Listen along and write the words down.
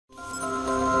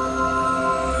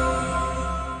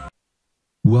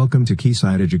Welcome to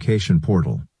Keysight Education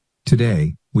Portal.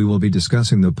 Today, we will be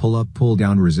discussing the pull-up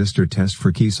pull-down resistor test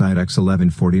for Keysight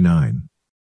x1149.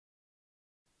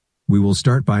 We will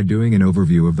start by doing an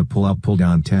overview of the pull-up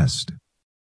pull-down test.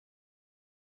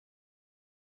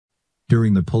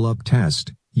 During the pull-up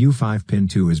test, U5 pin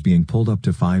 2 is being pulled up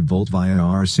to 5 volt via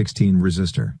R16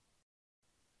 resistor.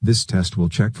 This test will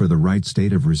check for the right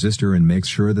state of resistor and makes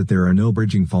sure that there are no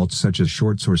bridging faults such as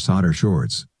shorts or solder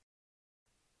shorts.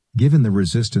 Given the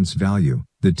resistance value,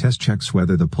 the test checks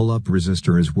whether the pull-up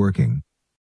resistor is working.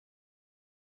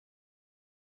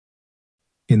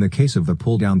 In the case of the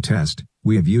pull-down test,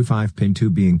 we have U5 pin 2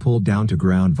 being pulled down to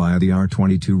ground via the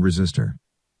R22 resistor.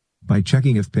 By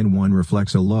checking if pin 1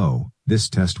 reflects a low, this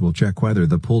test will check whether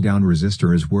the pull-down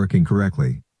resistor is working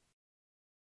correctly.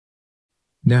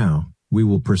 Now, we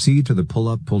will proceed to the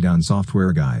pull-up pull-down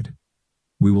software guide.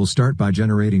 We will start by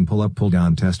generating pull-up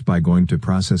pull-down test by going to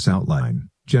Process Outline,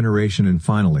 Generation and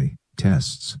finally,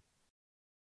 Tests.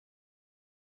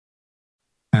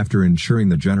 After ensuring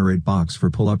the Generate box for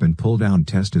pull-up and pull-down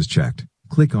test is checked,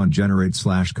 click on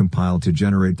Generate/Compile to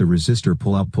generate the resistor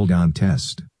pull-up pull-down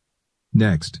test.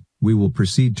 Next, we will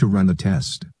proceed to run the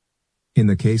test. In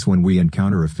the case when we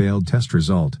encounter a failed test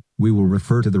result, we will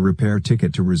refer to the repair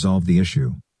ticket to resolve the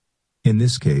issue. In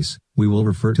this case, we will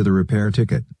refer to the repair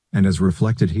ticket, and as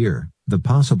reflected here, the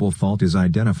possible fault is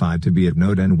identified to be at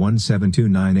node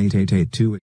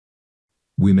N172988882.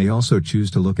 We may also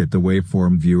choose to look at the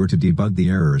waveform viewer to debug the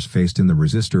errors faced in the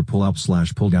resistor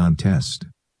pull-up/pull-down test.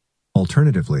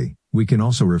 Alternatively, we can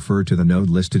also refer to the node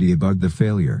list to debug the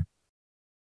failure.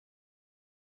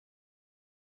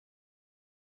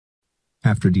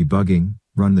 After debugging,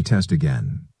 run the test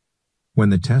again. When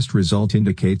the test result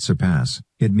indicates a pass,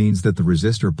 it means that the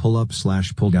resistor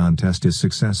pull-up/pull-down test is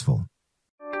successful.